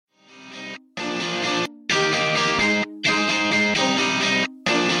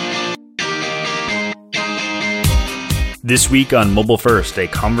This week on Mobile First, a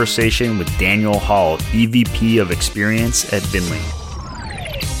conversation with Daniel Hall, EVP of Experience at Vinly.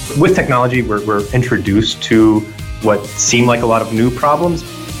 With technology, we're introduced to what seem like a lot of new problems,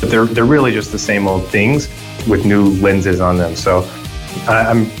 but they're really just the same old things with new lenses on them. So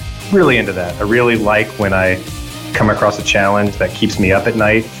I'm really into that. I really like when I come across a challenge that keeps me up at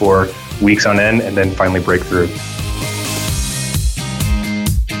night for weeks on end and then finally break through.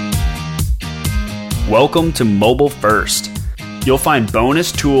 Welcome to Mobile First. You'll find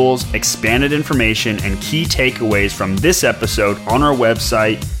bonus tools, expanded information, and key takeaways from this episode on our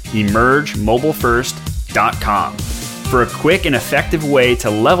website, emergemobilefirst.com. For a quick and effective way to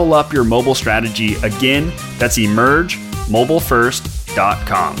level up your mobile strategy, again, that's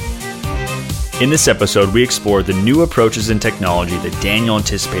emergemobilefirst.com. In this episode, we explore the new approaches in technology that Daniel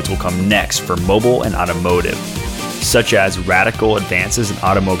anticipates will come next for mobile and automotive, such as radical advances in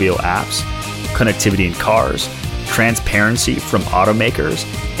automobile apps, connectivity in cars, transparency from automakers,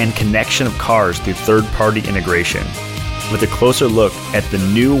 and connection of cars through third-party integration, with a closer look at the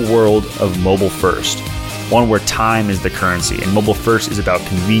new world of mobile first, one where time is the currency, and mobile first is about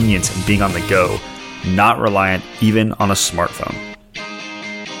convenience and being on the go, not reliant even on a smartphone.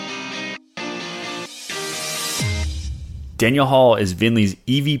 Daniel Hall is Vinly's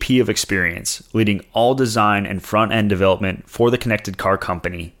EVP of Experience, leading all design and front-end development for the connected car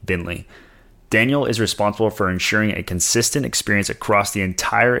company, Vinly. Daniel is responsible for ensuring a consistent experience across the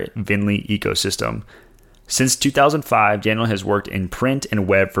entire Vinly ecosystem. Since 2005, Daniel has worked in print and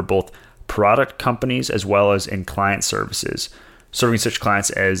web for both product companies as well as in client services, serving such clients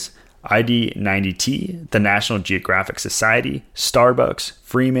as ID90T, the National Geographic Society, Starbucks,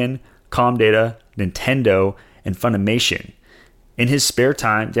 Freeman, Comdata, Nintendo, and Funimation. In his spare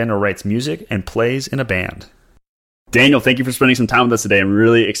time, Daniel writes music and plays in a band. Daniel, thank you for spending some time with us today. I'm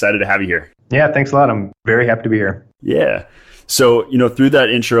really excited to have you here. Yeah, thanks a lot. I'm very happy to be here. Yeah. So, through that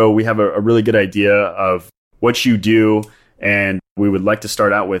intro, we have a really good idea of what you do, and we would like to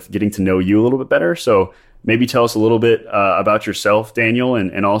start out with getting to know you a little bit better. So maybe tell us a little bit about yourself, Daniel,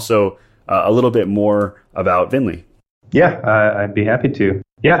 and also a little bit more about Vinly. Yeah, I'd be happy to.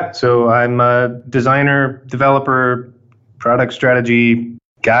 Yeah, so I'm a designer, developer, product strategy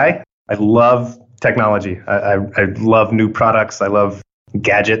guy. I love technology. I love new products. I love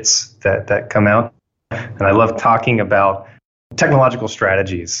gadgets that come out. And I love talking about technological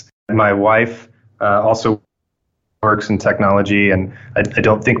strategies. My wife also works in technology, and I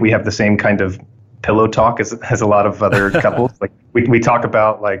don't think we have the same kind of pillow talk as a lot of other couples. Like we talk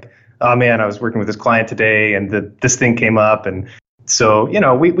about like, oh man, I was working with this client today and this thing came up. And so,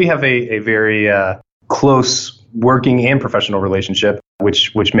 we have a very close working and professional relationship,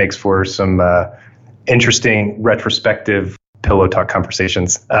 which makes for some interesting retrospective pillow talk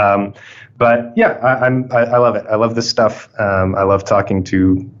conversations. But yeah, I love it. I love this stuff. I love talking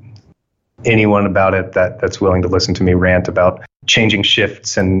to anyone about it that's willing to listen to me rant about changing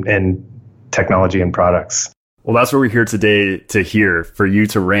shifts and technology and products. Well, that's what we're here today to hear, for you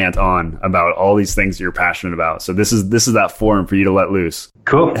to rant on about all these things you're passionate about. So this is that forum for you to let loose.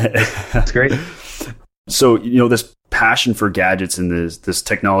 Cool. That's great. So, this passion for gadgets and this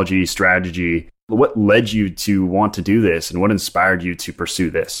technology strategy, what led you to want to do this, and what inspired you to pursue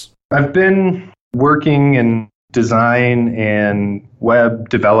this? I've been working in design and web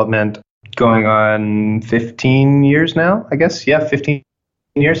development going on 15 years now, I guess. Yeah, 15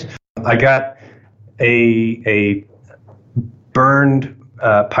 years. I got a burned,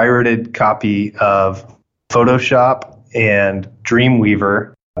 pirated copy of Photoshop and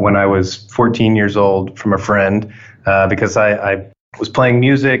Dreamweaver when I was 14 years old from a friend because I was playing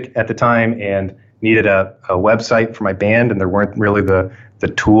music at the time and needed a website for my band, and there weren't really the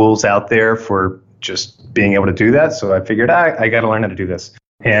tools out there for just being able to do that. So I figured I got to learn how to do this.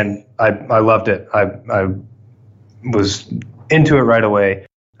 And I loved it. I was into it right away.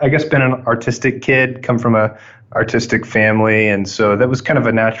 I guess been an artistic kid, come from a artistic family. And so that was kind of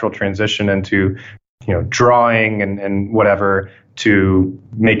a natural transition into, drawing and whatever to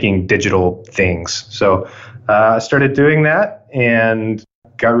making digital things. So I started doing that and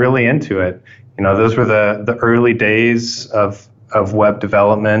got really into it. Those were the early days of web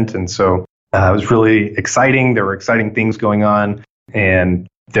development. And so it was really exciting. There were exciting things going on, and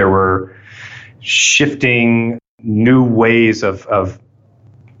there were shifting new ways of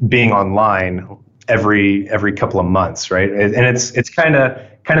being online every couple of months, right? And it's kind of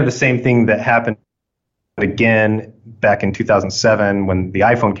the same thing that happened again back in 2007 when the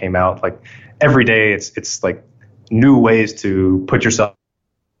iPhone came out. Like every day, it's like new ways to put yourself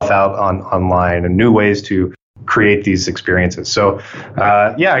out online and new ways to create these experiences. So,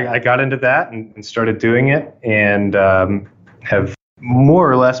 I got into that and started doing it, and have more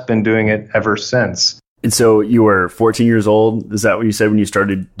or less been doing it ever since. And so you were 14 years old. Is that what you said when you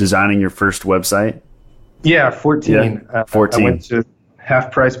started designing your first website? Yeah, 14. Yeah, 14. I went to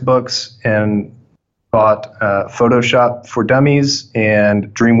Half Price Books and bought Photoshop for Dummies and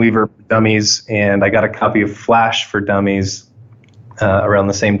Dreamweaver for Dummies, and I got a copy of Flash for Dummies around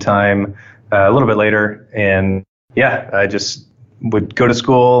the same time, a little bit later. And I just would go to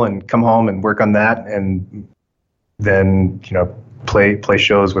school and come home and work on that, and then play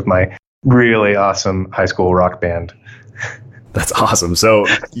shows with my really awesome high school rock band. That's awesome. So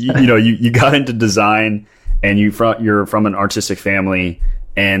you got into design, and you're from an artistic family,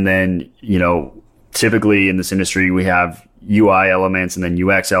 and then typically in this industry we have UI elements and then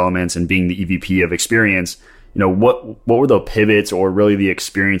UX elements, and being the EVP of experience. What were the pivots or really the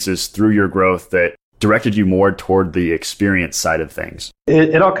experiences through your growth that directed you more toward the experience side of things?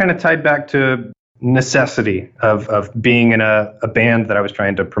 It all kind of tied back to necessity of being in a band that I was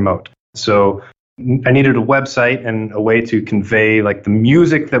trying to promote. So I needed a website and a way to convey like the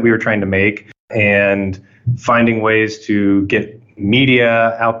music that we were trying to make, and finding ways to get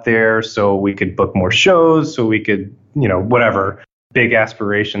media out there so we could book more shows, so we could, whatever, big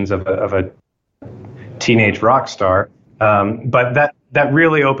aspirations of a teenage rock star. But that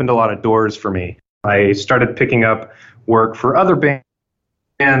really opened a lot of doors for me. I started picking up work for other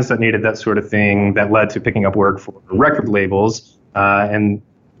bands that needed that sort of thing. That led to picking up work for record labels. And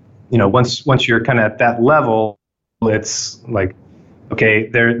once you're kind of at that level, it's like, okay,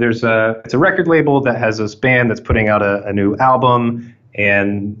 it's a record label that has this band that's putting out a new album,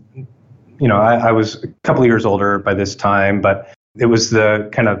 and I was a couple of years older by this time, but it was the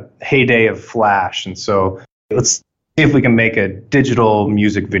kind of heyday of Flash, and so let's see if we can make a digital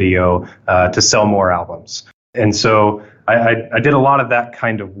music video to sell more albums. And so I did a lot of that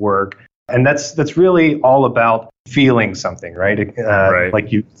kind of work, and that's really all about feeling something, right? Right.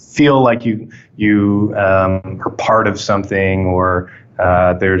 Like you feel like you are part of something, or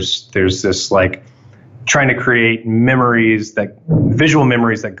there's this like trying to create visual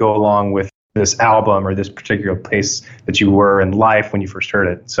memories that go along with this album or this particular place that you were in life when you first heard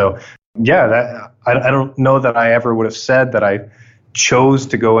it. So I don't know that I ever would have said that I chose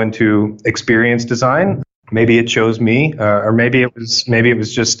to go into experience design. Maybe it chose me, or maybe it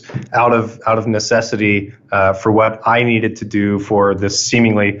was just out of necessity for what I needed to do for this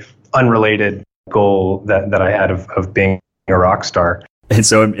seemingly unrelated goal that I had of being a rock star. And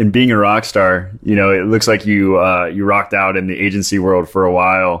so in being a rock star, it looks like you rocked out in the agency world for a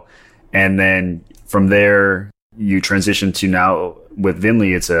while, and then from there you transitioned to now with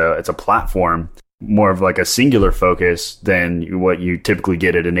Vinly. It's a platform, more of like a singular focus than what you typically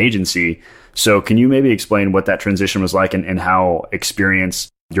get at an agency. So can you maybe explain what that transition was like, and how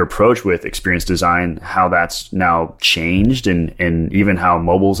your approach with experience design, how that's now changed, and even how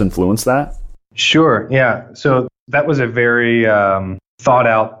mobile's influenced that? Sure. Yeah. So that was a very thought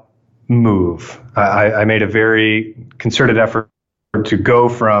out move. I made a very concerted effort to go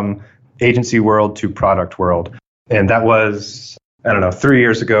from agency world to product world. And that was, 3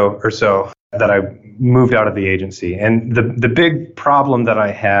 years ago or so that I moved out of the agency. And the big problem that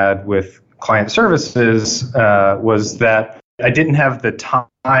I had with client services was that I didn't have the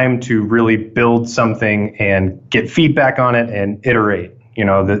time to really build something and get feedback on it and iterate,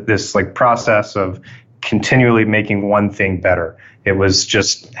 this like process of continually making one thing better. It was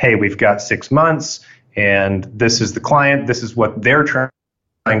just, hey, we've got 6 months, and this is the client, this is what they're trying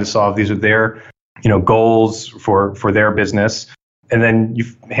to solve. These are their, goals for their business. And then you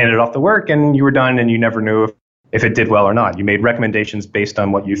handed off the work and you were done, and you never knew if it did well or not. You made recommendations based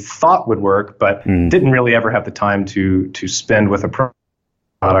on what you thought would work, but didn't really ever have the time to spend with a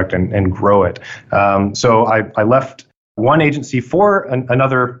product and grow it. So I left one agency for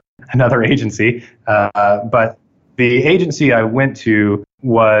another agency, but the agency I went to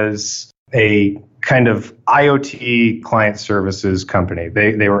was a kind of IoT client services company.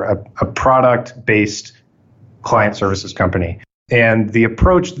 They were a product-based client services company. And the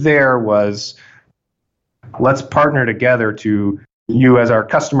approach there was, let's partner together to, you as our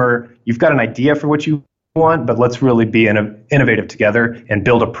customer, you've got an idea for what you want, but let's really be innovative together and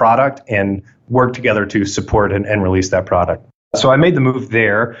build a product and work together to support and release that product. So I made the move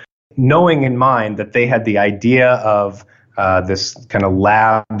there, knowing in mind that they had the idea of this kind of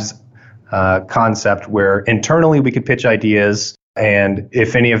labs concept where internally we could pitch ideas, and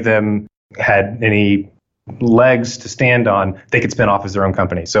if any of them had any legs to stand on, they could spin off as their own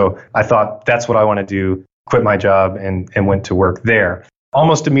company. So I thought, that's what I want to do, quit my job and went to work there.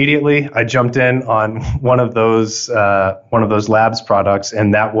 almost immediately, I jumped in on one of those labs products,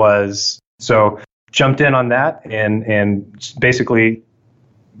 and that was so jumped in on that, and basically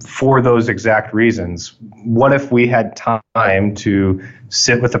for those exact reasons. What if we had time to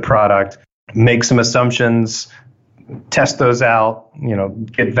sit with the product, make some assumptions, test those out,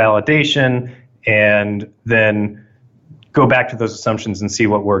 get validation, and then go back to those assumptions and see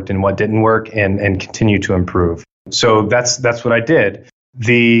what worked and what didn't work, and continue to improve. So that's what I did.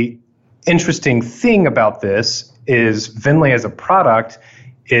 The interesting thing about this is VNDLY as a product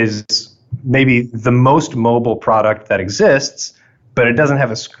is maybe the most mobile product that exists, but it doesn't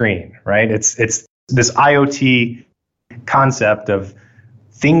have a screen, right? It's this IoT concept of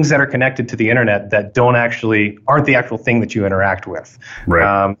things that are connected to the internet that aren't the actual thing that you interact with.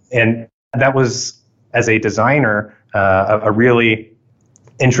 Right. And that was, as a designer, a really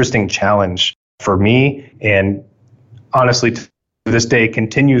interesting challenge for me, and honestly, to this day,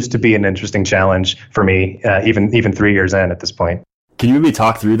 continues to be an interesting challenge for me, even 3 years in at this point. Can you maybe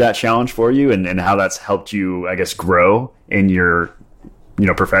talk through that challenge for you and how that's helped you, I guess, grow in your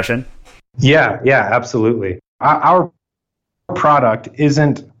profession? Yeah, absolutely. Our product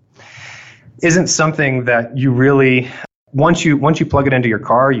isn't something that you really, once you plug it into your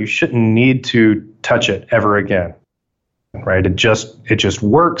car, you shouldn't need to touch it ever again, right? It just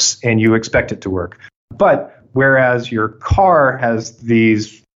works, and you expect it to work. But whereas your car has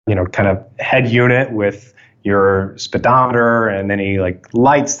these, kind of head unit with your speedometer and any like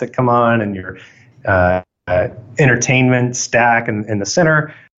lights that come on, and your entertainment stack in the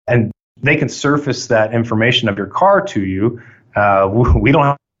center, and they can surface that information of your car to you. We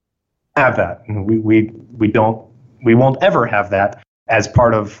don't have that. We won't ever have that as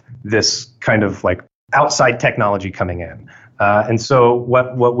part of this kind of like outside technology coming in. And so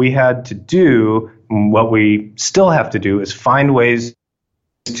what we had to do, what we still have to do, is find ways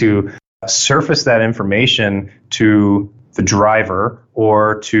to surface that information to the driver,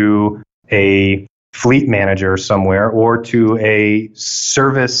 or to a fleet manager somewhere, or to a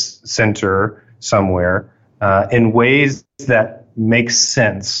service center somewhere, in ways that make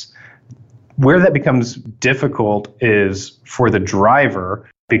sense. Where that becomes difficult is for the driver,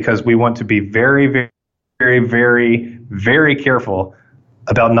 because we want to be very, very, very, very, very careful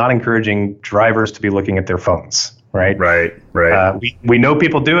about not encouraging drivers to be looking at their phones, right? Right. We know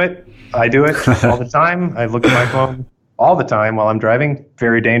people do it. I do it all the time. I look at my phone all the time while I'm driving.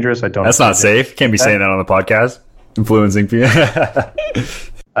 Very dangerous. That's not safe. Can't be saying that on the podcast. Influencing people.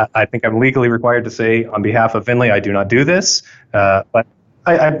 I think I'm legally required to say, on behalf of VNDLY, I do not do this. But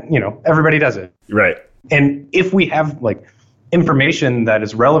I everybody does it. Right. And if we have like information that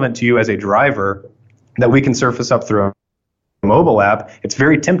is relevant to you as a driver that we can surface up through a mobile app, it's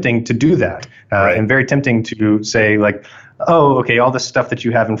very tempting to do that. Right. And very tempting to say like, oh, okay, all this stuff that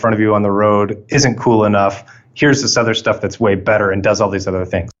you have in front of you on the road isn't cool enough. Here's this other stuff that's way better and does all these other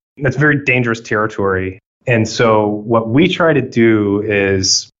things. That's very dangerous territory. And so what we try to do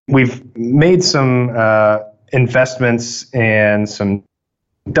is we've made some investments and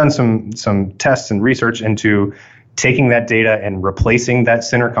done some tests and research into taking that data and replacing that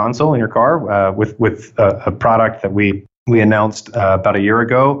center console in your car with a product that we announced about a year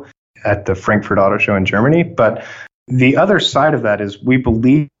ago at the Frankfurt Auto Show in Germany. But the other side of that is we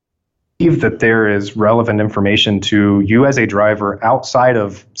believe that there is relevant information to you as a driver outside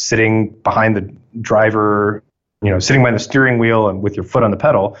of sitting behind the driver, sitting behind the steering wheel and with your foot on the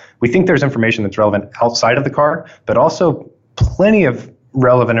pedal. We think there's information that's relevant outside of the car, but also plenty of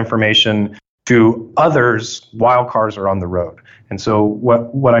relevant information to others while cars are on the road. And so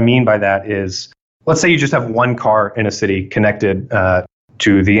what I mean by that is, let's say you just have one car in a city connected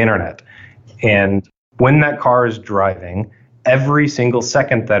to the internet. And when that car is driving, every single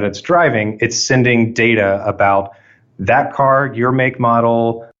second that it's driving, it's sending data about that car, your make,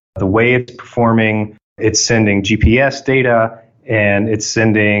 model, the way it's performing. It's sending GPS data, and it's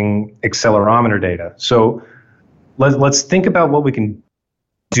sending accelerometer data. So let's think about what we can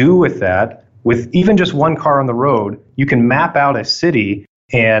do with that. With even just one car on the road, you can map out a city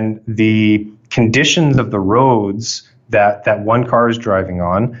and the conditions of the roads that one car is driving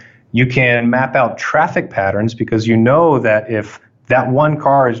on. You can map out traffic patterns, because you know that if that one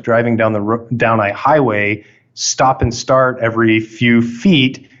car is driving down a highway, stop and start every few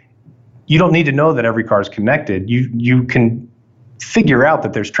feet, you don't need to know that every car is connected. You can figure out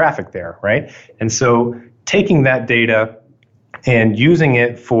that there's traffic there, right? And so taking that data and using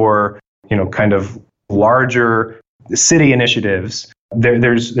it for kind of larger city initiatives,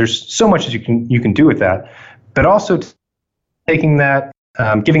 there's so much that you can do with that, but also taking that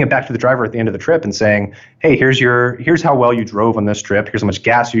giving it back to the driver at the end of the trip and saying, hey, here's how well you drove on this trip. Here's how much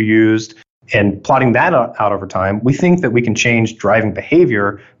gas you used. And plotting that out over time, we think that we can change driving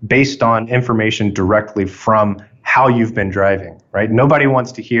behavior based on information directly from how you've been driving, right? Nobody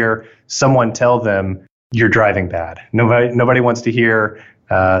wants to hear someone tell them you're driving bad. Nobody wants to hear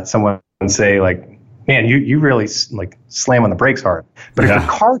someone say like, man, you really like slam on the brakes hard. But if your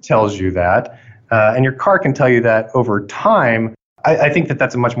car tells you that, and your car can tell you that over time, I think that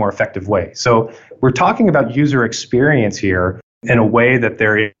that's a much more effective way. So we're talking about user experience here in a way that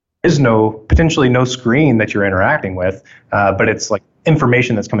there is potentially no screen that you're interacting with, but it's like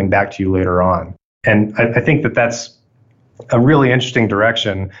information that's coming back to you later on. And I think that that's a really interesting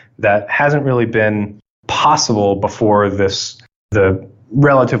direction that hasn't really been possible before the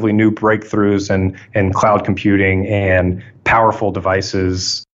relatively new breakthroughs in cloud computing and powerful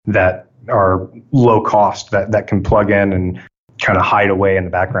devices that are low cost that can plug in and kind of hide away in the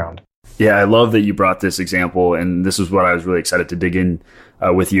background. Yeah, I love that you brought this example, and this is what I was really excited to dig in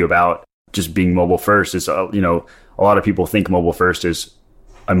with you about, just being mobile first. Is a lot of people think mobile first is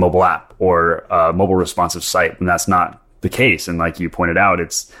a mobile app or a mobile responsive site, and that's not the case. And like you pointed out,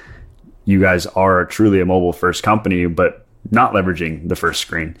 you guys are truly a mobile first company, but not leveraging the first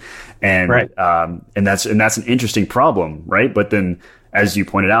screen, and right. And that's an interesting problem, right? But then, as you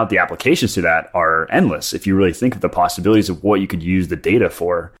pointed out, the applications to that are endless. If you really think of the possibilities of what you could use the data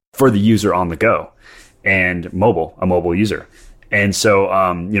for the user on the go and a mobile user. And so,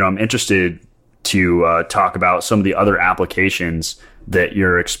 I'm interested to talk about some of the other applications that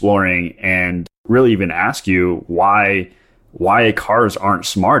you're exploring, and really even ask you why cars aren't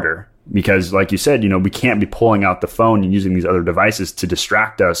smarter. Because like you said, we can't be pulling out the phone and using these other devices to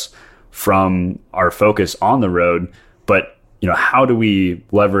distract us from our focus on the road. But how do we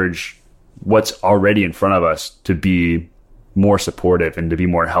leverage what's already in front of us to be more supportive and to be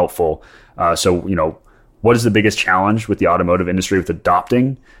more helpful? So, what is the biggest challenge with the automotive industry with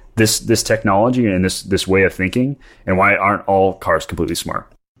adopting this technology and this way of thinking? And why aren't all cars completely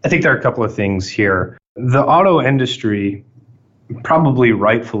smart? I think there are a couple of things here. The auto industry, probably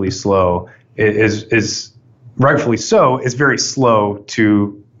rightfully slow, is rightfully so, is very slow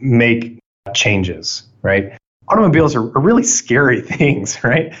to make changes, right? Automobiles are really scary things,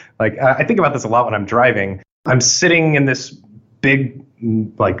 right? Like I think about this a lot when I'm driving. I'm sitting in this big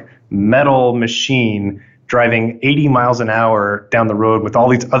like metal machine driving 80 miles an hour down the road with all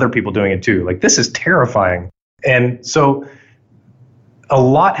these other people doing it too. Like this is terrifying. And so a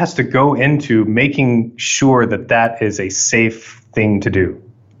lot has to go into making sure that that is a safe thing to do.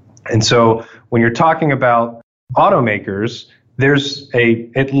 And so when you're talking about automakers, there's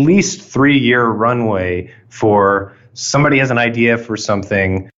at least 3-year runway for somebody has an idea for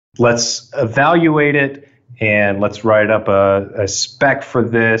something. Let's evaluate it and let's write up a spec for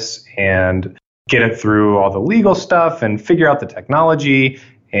this and get it through all the legal stuff and figure out the technology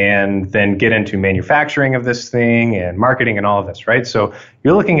and then get into manufacturing of this thing and marketing and all of this, right? So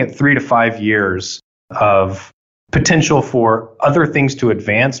you're looking at 3 to 5 years of potential for other things to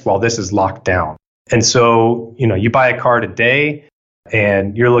advance while this is locked down. And so, you buy a car today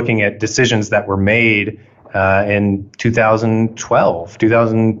and you're looking at decisions that were made in 2012,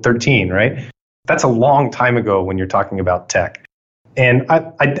 2013, right? That's a long time ago when you're talking about tech. And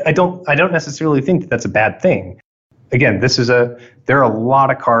I don't necessarily think that that's a bad thing. Again, there are a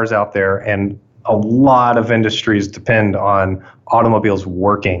lot of cars out there and a lot of industries depend on automobiles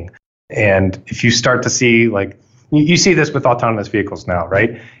working. And if you start to see, like, you see this with autonomous vehicles now,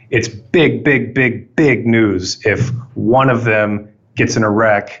 right? It's big, big, big, big news if one of them gets in a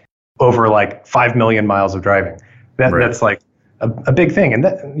wreck over like 5 million miles of driving. That's like a big thing. And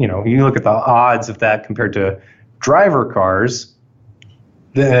that, you look at the odds of that compared to driver cars,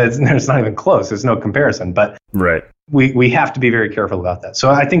 there's not even close. There's no comparison. But right. We have to be very careful about that. So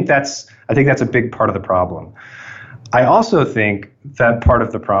I think that's a big part of the problem. I also think that part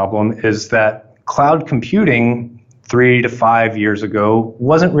of the problem is that cloud computing 3 to 5 years ago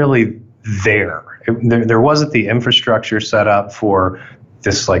wasn't really there. There wasn't the infrastructure set up for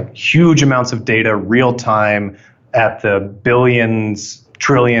this like huge amounts of data real time at the billions,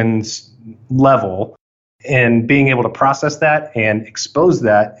 trillions level, and being able to process that and expose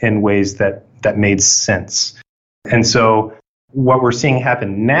that in ways that made sense. And so what we're seeing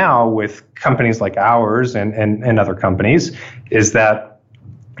happen now with companies like ours and other companies is that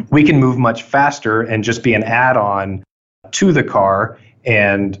we can move much faster and just be an add-on to the car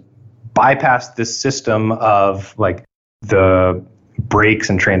and bypass this system of like the brakes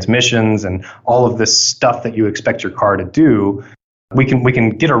and transmissions and all of this stuff that you expect your car to do we can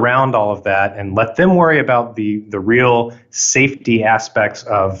get around all of that and let them worry about the real safety aspects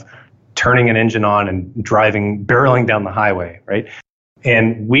of turning an engine on and barreling down the highway, right?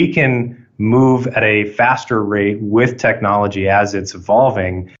 And we can move at a faster rate with technology as it's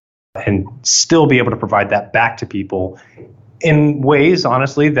evolving and still be able to provide that back to people in ways,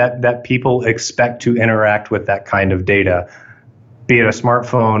 honestly, that people expect to interact with that kind of data, be it a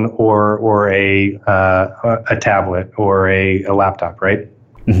smartphone or a tablet or a laptop, right?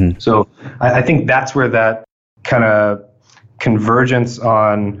 Mm-hmm. So I think that's where that kind of convergence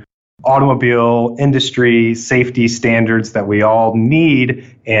on automobile industry safety standards that we all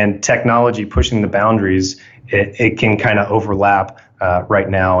need and technology pushing the boundaries, it can kind of overlap right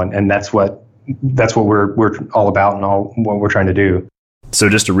now, and that's what we're all about and all what we're trying to do. So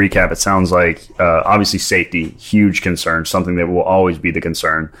just to recap, it sounds like obviously safety, huge concern, something that will always be the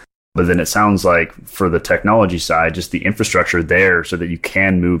concern. But then it sounds like for the technology side, just the infrastructure there so that you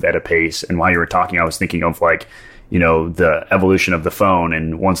can move at a pace. And while you were talking, I was thinking of the evolution of the phone.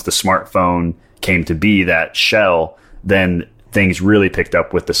 And once the smartphone came to be that shell, then things really picked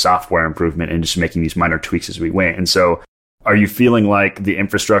up with the software improvement and just making these minor tweaks as we went. And so are you feeling like the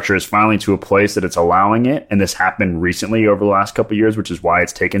infrastructure is finally to a place that it's allowing it? And this happened recently over the last couple of years, which is why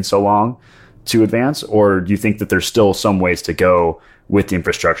it's taken so long to advance? Or do you think that there's still some ways to go with the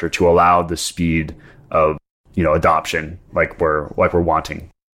infrastructure to allow the speed of, adoption like we're wanting?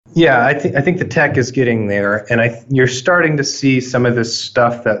 Yeah, I think the tech is getting there, and you're starting to see some of this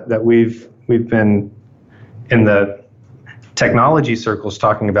stuff that we've been in the technology circles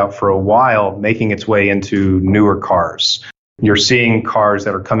talking about for a while, making its way into newer cars. You're seeing cars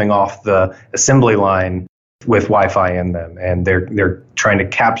that are coming off the assembly line with Wi-Fi in them, and they're trying to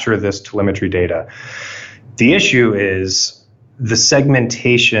capture this telemetry data. The issue is the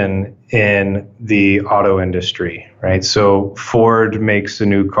segmentation in the auto industry, right? So Ford makes a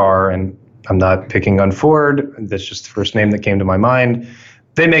new car, and I'm not picking on Ford, that's just the first name that came to my mind.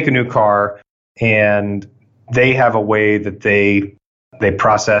 They make a new car, and they have a way that they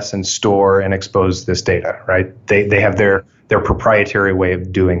process and store and expose this data, right? They have their proprietary way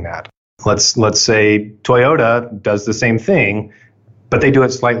of doing that. Let's say Toyota does the same thing, but they do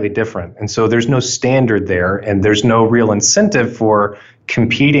it slightly different. And so there's no standard there, and there's no real incentive for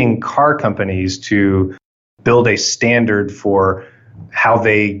competing car companies to build a standard for how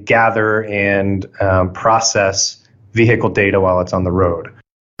they gather and process vehicle data while it's on the road.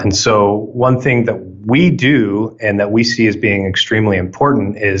 And so one thing that we do and that we see as being extremely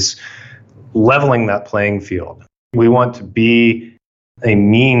important is leveling that playing field. We want to be a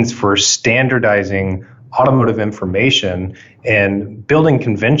means for standardizing automotive information and building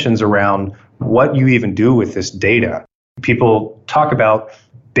conventions around what you even do with this data. People talk about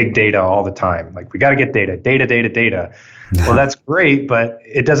big data all the time. Like, we got to get data. Well, that's great, but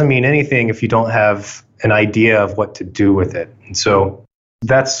it doesn't mean anything if you don't have an idea of what to do with it. And so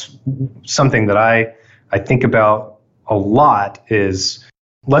that's something that I think about a lot is,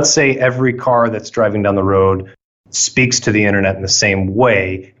 let's say every car that's driving down the road speaks to the internet in the same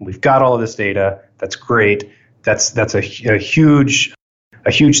way. And we've got all of this data. That's great. That's a huge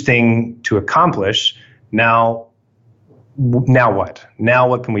thing to accomplish. Now what? Now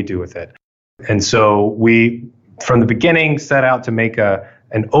what can we do with it? And so we, from the beginning, set out to make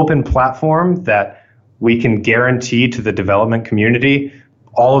an open platform that we can guarantee to the development community.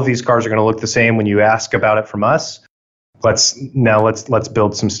 All of these cars are going to look the same when you ask about it from us. Let's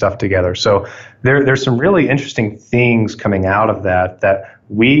build some stuff together. So there's some really interesting things coming out of that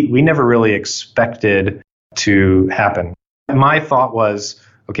we never really expected to happen. My thought was,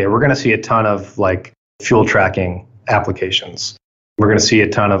 okay, we're going to see a ton of like fuel tracking applications. We're going to see a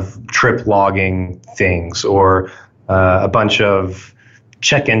ton of trip logging things, or a bunch of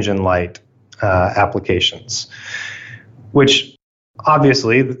check engine light applications, which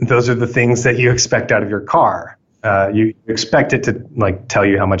obviously those are the things that you expect out of your car. You expect it to like tell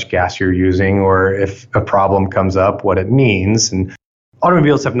you how much gas you're using, or if a problem comes up, what it means. And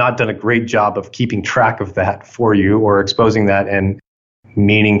automobiles have not done a great job of keeping track of that for you or exposing that in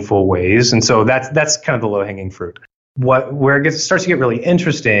meaningful ways. And so that's kind of the low-hanging fruit. Where it starts to get really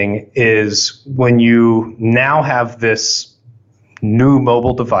interesting is when you now have this new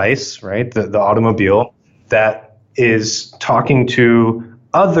mobile device, right? The automobile that is talking to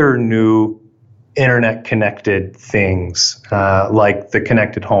other new internet connected things, like the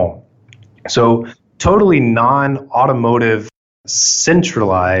connected home. So totally non-automotive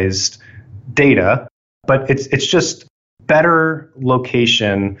centralized data, but it's just better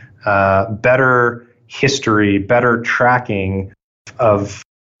location, better history, better tracking of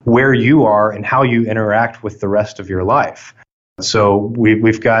where you are and how you interact with the rest of your life. So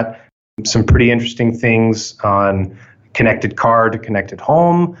we've got some pretty interesting things on connected car to connected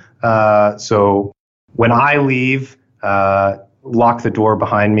home. So when I leave, lock the door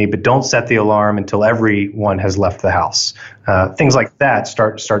behind me, but don't set the alarm until everyone has left the house. Things like that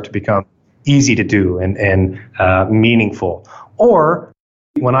start to become easy to do and meaningful. Or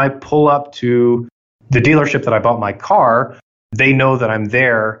when I pull up to the dealership that I bought my car, they know that I'm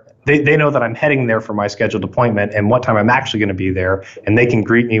there. They know that I'm heading there for my scheduled appointment and what time I'm actually going to be there, and they can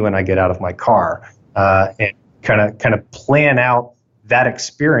greet me when I get out of my car and kind of plan out that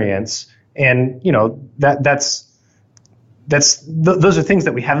experience. And those are things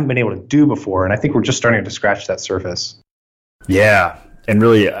that we haven't been able to do before, and I think we're just starting to scratch that surface. Yeah, and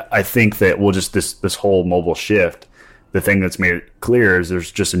really, I think that we'll just this whole mobile shift. The thing that's made it clear is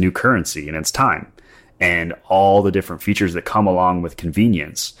there's just a new currency, and it's time, and all the different features that come along with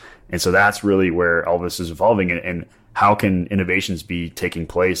convenience. And so that's really where all this is evolving, and how can innovations be taking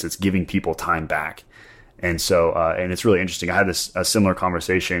place that's giving people time back. And so, and it's really interesting. I had a similar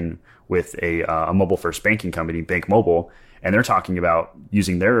conversation with a mobile first banking company, Bank Mobile, and they're talking about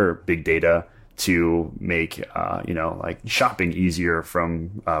using their big data to make like shopping easier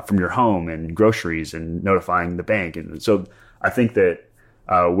from your home and groceries and notifying the bank. And so I think that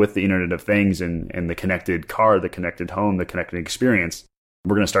with the Internet of Things and the connected car, the connected home, the connected experience,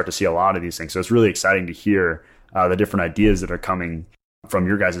 we're going to start to see a lot of these things. So it's really exciting to hear the different ideas that are coming from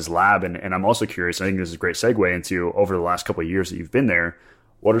your guys' lab. And I'm also curious, I think this is a great segue into, over the last couple of years that you've been there,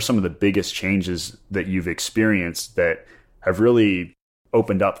 what are some of the biggest changes that you've experienced that have really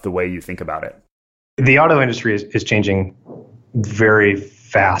opened up the way you think about it? The auto industry is changing very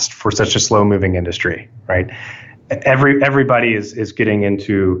fast for such a slow-moving industry, right? Everybody is getting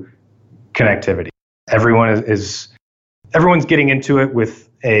into connectivity. Everyone's getting into it with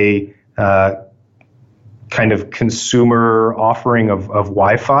a kind of consumer offering of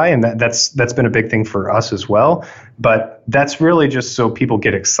Wi-Fi, and that's been a big thing for us as well. But that's really just so people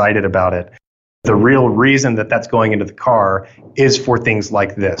get excited about it. The real reason that that's going into the car is for things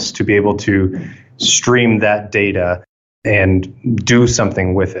like this, to be able to stream that data and do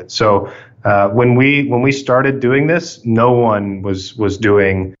something with it. So when we started doing this, no one was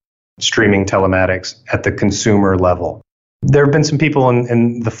doing streaming telematics at the consumer level. There have been some people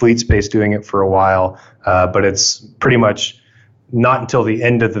in the fleet space doing it for a while, but it's pretty much not until the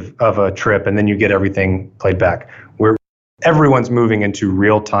end of a trip, and then you get everything played back. Where everyone's moving into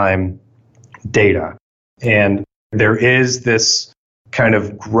real-time data, and there is this kind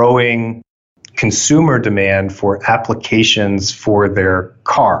of growing consumer demand for applications for their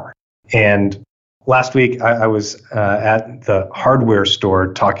car. And last week, I was at the hardware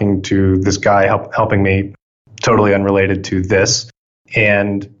store talking to this guy helping me, totally unrelated to this.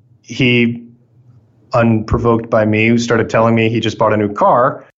 And he, unprovoked by me, started telling me he just bought a new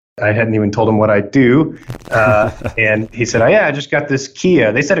car. I hadn't even told him what I do. And he said, I just got this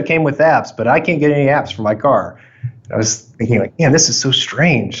Kia. They said it came with apps, but I can't get any apps for my car. I was thinking, like, man, this is so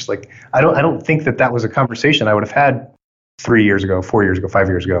strange. Like, I don't think that was a conversation I would have had 3 years ago, 4 years ago, 5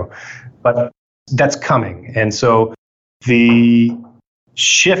 years ago. But that's coming. And so the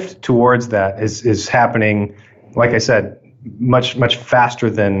shift towards that is happening, like I said, much, much faster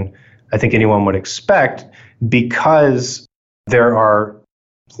than I think anyone would expect, because there are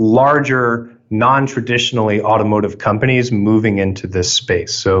larger, non-traditionally automotive companies moving into this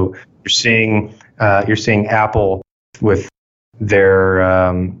space. So you're seeing Apple with their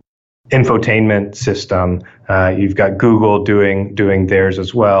infotainment system. You've got Google doing theirs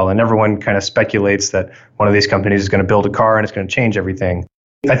as well, and everyone kind of speculates that one of these companies is going to build a car and it's going to change everything.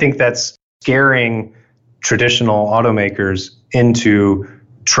 I think that's scaring traditional automakers into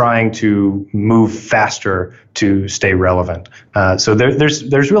trying to move faster to stay relevant. So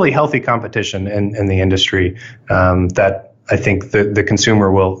there's really healthy competition in the industry that I think the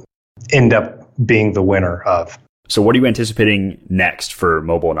consumer will end up being the winner of. So what are you anticipating next for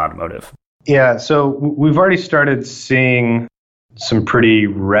mobile and automotive? Yeah, so we've already started seeing some pretty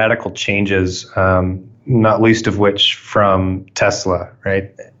radical changes, not least of which from Tesla,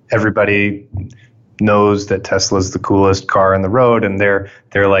 right? Everybody knows that Tesla's the coolest car on the road, and they're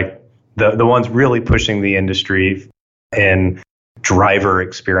like the ones really pushing the industry in driver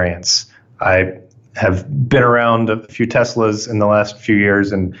experience. I have been around a few Teslas in the last few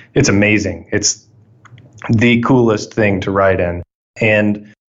years, and it's amazing. It's the coolest thing to ride in.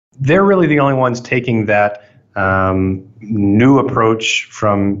 And they're really the only ones taking that new approach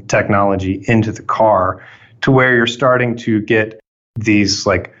from technology into the car, to where you're starting to get these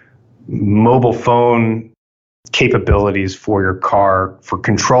like mobile phone capabilities for your car, for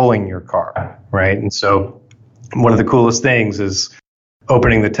controlling your car, right? And so one of the coolest things is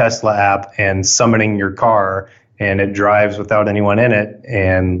opening the Tesla app and summoning your car, and it drives without anyone in it,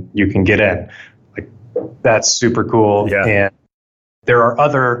 and you can get in. Like, that's super cool. Yeah. And there are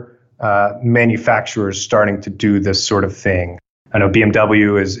other manufacturers starting to do this sort of thing. I know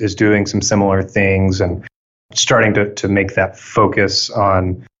BMW is doing some similar things and starting to make that focus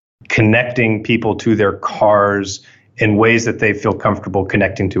on connecting people to their cars in ways that they feel comfortable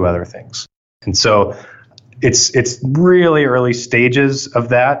connecting to other things. And so it's really early stages of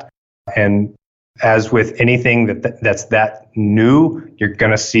that. And as with anything that's that new, you're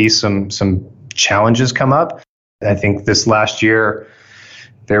going to see some challenges come up. I think this last year,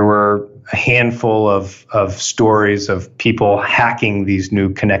 there were a handful of stories of people hacking these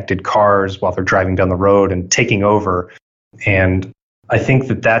new connected cars while they're driving down the road and taking over. And I think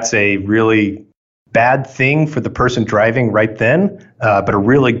that's a really bad thing for the person driving right then, but a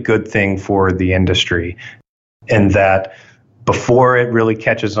really good thing for the industry. And that before it really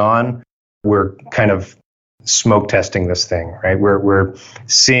catches on, we're kind of smoke testing this thing, right? We're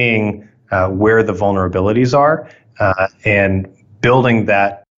seeing where the vulnerabilities are and building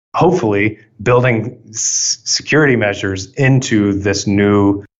that, hopefully building security measures into this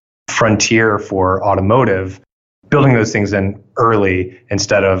new frontier for automotive, building those things in early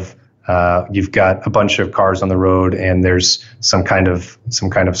instead of you've got a bunch of cars on the road and there's some kind of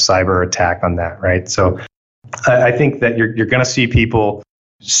cyber attack on that, right? So I think that you're going to see people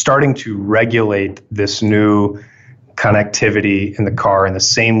starting to regulate this new connectivity in the car in the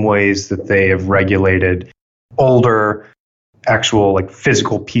same ways that they have regulated older actual like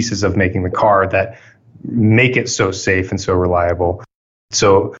physical pieces of making the car that make it so safe and so reliable.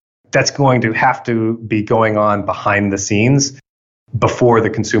 So that's going to have to be going on behind the scenes before the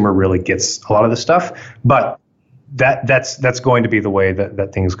consumer really gets a lot of the stuff. But that's going to be the way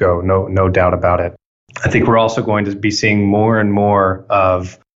that things go. No doubt about it. I think we're also going to be seeing more and more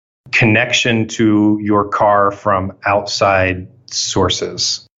of connection to your car from outside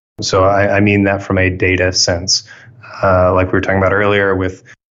sources. So I mean that from a data sense. Like we were talking about earlier with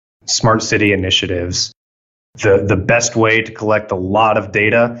smart city initiatives, the best way to collect a lot of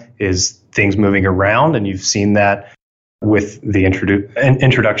data is things moving around. And you've seen that with the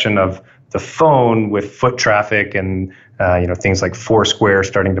introduction of the phone with foot traffic and things like Foursquare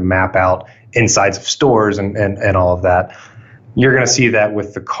starting to map out insides of stores and all of that. You're going to see that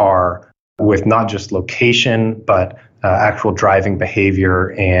with the car, with not just location, but actual driving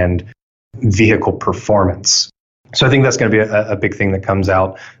behavior and vehicle performance. So I think that's going to be a big thing that comes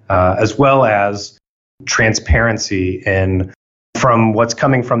out, as well as transparency from what's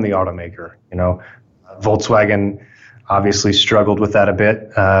coming from the automaker. Volkswagen obviously struggled with that a bit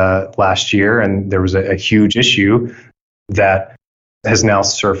last year, and there was a huge issue that has now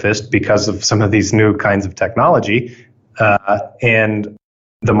surfaced because of some of these new kinds of technology, and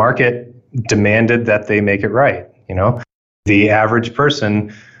the market demanded that they make it right. The average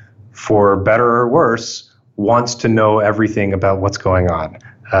person, for better or worse, wants to know everything about what's going on.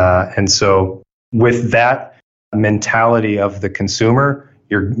 And so with that mentality of the consumer,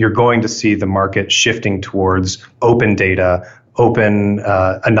 you're going to see the market shifting towards open data, open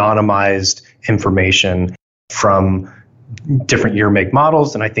anonymized information from different year make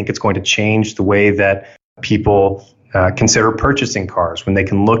models. And I think it's going to change the way that people consider purchasing cars when they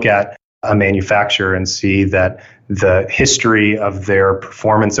can look at a manufacturer and see that the history of their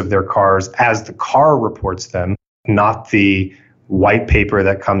performance of their cars as the car reports them, not the white paper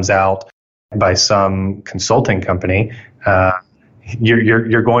that comes out by some consulting company.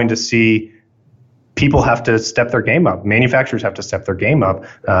 You're going to see people have to step their game up. Manufacturers have to step their game up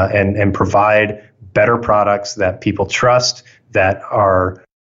and provide better products that people trust, that are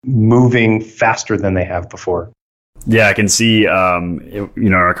moving faster than they have before. Yeah, I can see,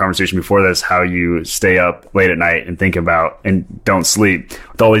 our conversation before this, how you stay up late at night and think about and don't sleep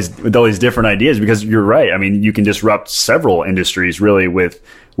with all these different ideas, because you're right. I mean, you can disrupt several industries really with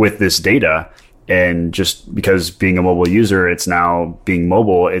this data. And just because being a mobile user, it's now being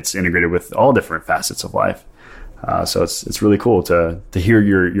mobile, it's integrated with all different facets of life. So it's really cool to hear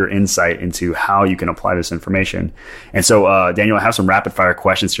your insight into how you can apply this information. And so, Daniel, I have some rapid fire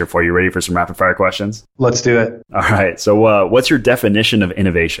questions here for you. Ready for some rapid fire questions? Let's do it. All right. So what's your definition of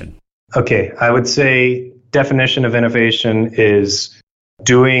innovation? Okay. I would say definition of innovation is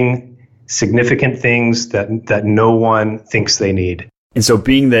doing significant things that no one thinks they need. And so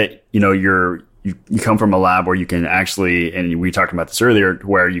being that, you come from a lab where you can actually, and we talked about this earlier,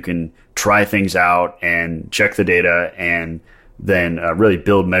 where you can try things out and check the data and then really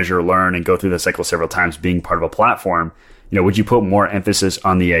build, measure, learn, and go through the cycle several times, being part of a platform. Would you put more emphasis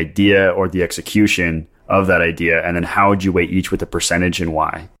on the idea or the execution of that idea? And then how would you weigh each with a percentage and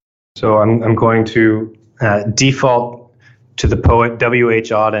why? So I'm going to default to the poet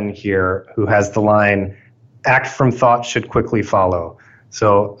W.H. Auden here, who has the line, "Act from thought should quickly follow."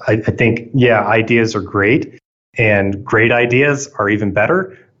 So I think, yeah, ideas are great, and great ideas are even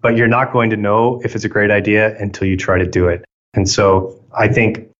better, but you're not going to know if it's a great idea until you try to do it. And so I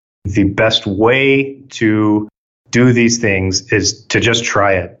think the best way to do these things is to just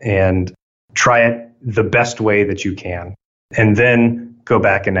try it, and try it the best way that you can, and then go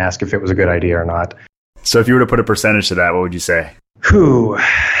back and ask if it was a good idea or not. So if you were to put a percentage to that, what would you say?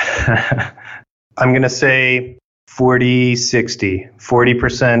 I'm going to say 40-60.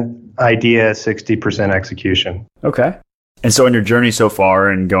 40% idea, 60% execution. Okay. And so in your journey so far,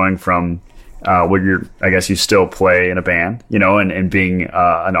 and going from I guess you still play in a band, and being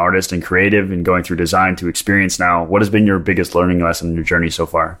an artist and creative and going through design to experience now, what has been your biggest learning lesson in your journey so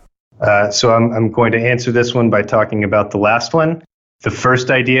far? So I'm going to answer this one by talking about the last one. The first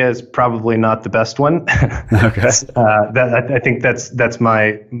idea is probably not the best one. Okay. I think that's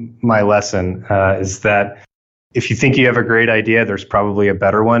my lesson, is that if you think you have a great idea, there's probably a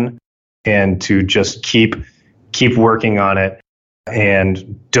better one, and to just keep working on it,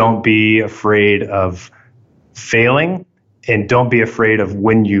 and don't be afraid of failing, and don't be afraid of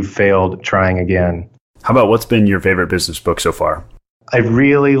when you failed trying again. How about what's been your favorite business book so far? I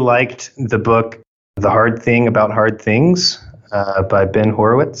really liked the book, The Hard Thing About Hard Things, by Ben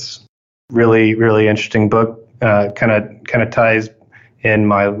Horowitz. Really, really interesting book. Kind of ties in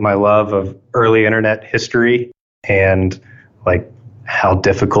my love of early internet history and like how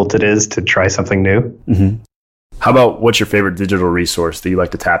difficult it is to try something new. Mm-hmm. How about what's your favorite digital resource that you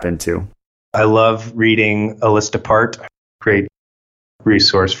like to tap into? I love reading A List Apart. Great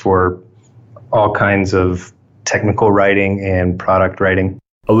resource for all kinds of technical writing and product writing.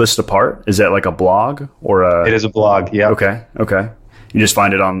 A List Apart? Is that like a blog or a... It is a blog, yeah. Okay. You just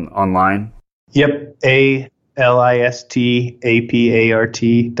find it online? Yep,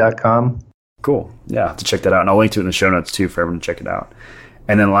 alistapart.com. Cool. Yeah, I have to check that out. And I'll link to it in the show notes too for everyone to check it out.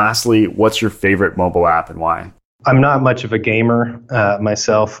 And then lastly, what's your favorite mobile app and why? I'm not much of a gamer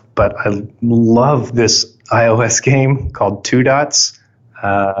myself, but I love this iOS game called Two Dots.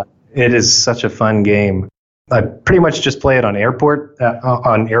 It is such a fun game. I pretty much just play it on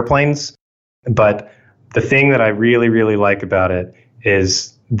airplanes. But the thing that I really, really like about it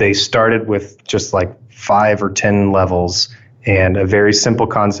is they started with just like 5 or 10 levels and a very simple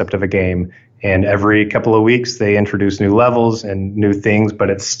concept of a game. And every couple of weeks, they introduce new levels and new things, but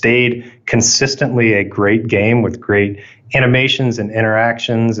it stayed consistently a great game with great animations and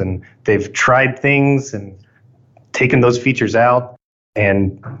interactions. And they've tried things and taken those features out.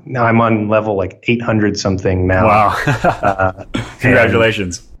 And now I'm on level like 800 something now. Wow.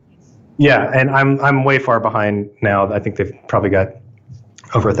 Congratulations. And I'm way far behind now. I think they've probably got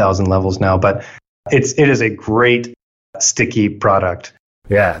over 1,000 levels now, but it is a great sticky product.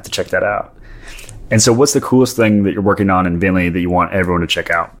 Yeah, I have to check that out. And so what's the coolest thing that you're working on in Vinly that you want everyone to check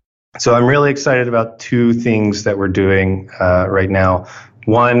out? So I'm really excited about 2 things that we're doing right now.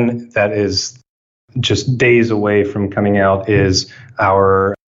 One that is just days away from coming out is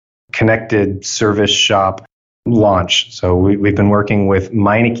our connected service shop launch. So we've been working with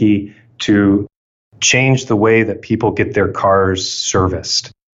Meineke to change the way that people get their cars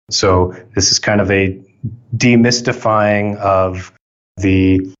serviced. So this is kind of a demystifying of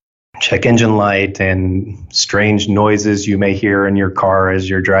the check engine light and strange noises you may hear in your car as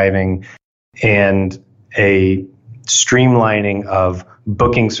you're driving, and a streamlining of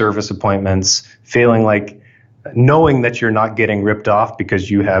booking service appointments, knowing that you're not getting ripped off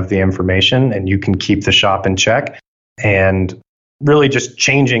because you have the information and you can keep the shop in check, and really just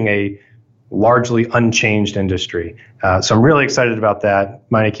changing a largely unchanged industry. So I'm really excited about that.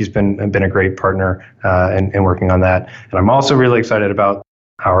 Meineke's been a great partner in working on that. And I'm also really excited about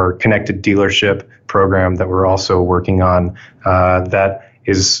our connected dealership program that we're also working on. That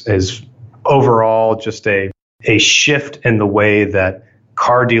is overall just a shift in the way that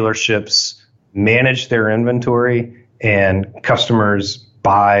car dealerships manage their inventory and customers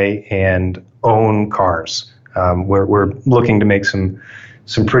buy and own cars. We're looking to make some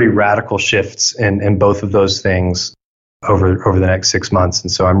pretty radical shifts in both of those things over the next 6 months.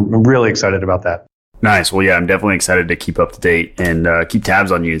 And so I'm really excited about that. Nice. Well, yeah, I'm definitely excited to keep up to date and keep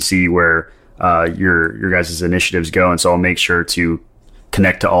tabs on you and see where your guys' initiatives go. And so I'll make sure to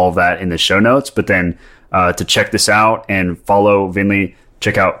connect to all of that in the show notes. But then to check this out and follow Vinly,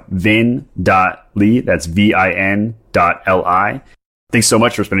 check out vin.ly. That's VIN.LI. Thanks so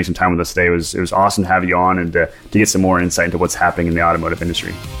much for spending some time with us today. It was awesome to have you on and to get some more insight into what's happening in the automotive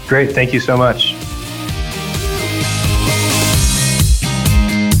industry. Great. Thank you so much.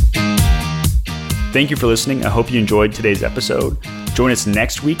 Thank you for listening. I hope you enjoyed today's episode. Join us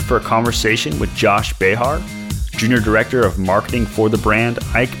next week for a conversation with Josh Behar, Junior Director of Marketing for the brand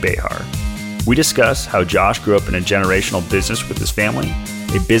Ike Behar. We discuss how Josh grew up in a generational business with his family,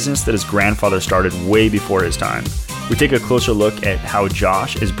 a business that his grandfather started way before his time. We take a closer look at how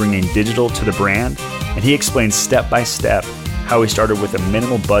Josh is bringing digital to the brand, and he explains step by step how he started with a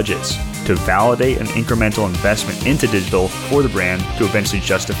minimal budgets to validate an incremental investment into digital for the brand to eventually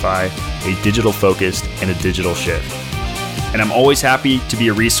justify a digital focused and a digital shift. And I'm always happy to be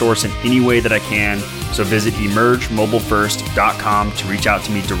a resource in any way that I can, so visit emergemobilefirst.com to reach out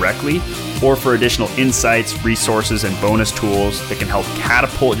to me directly or for additional insights, resources, and bonus tools that can help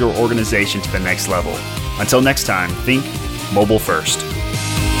catapult your organization to the next level. Until next time, think mobile first.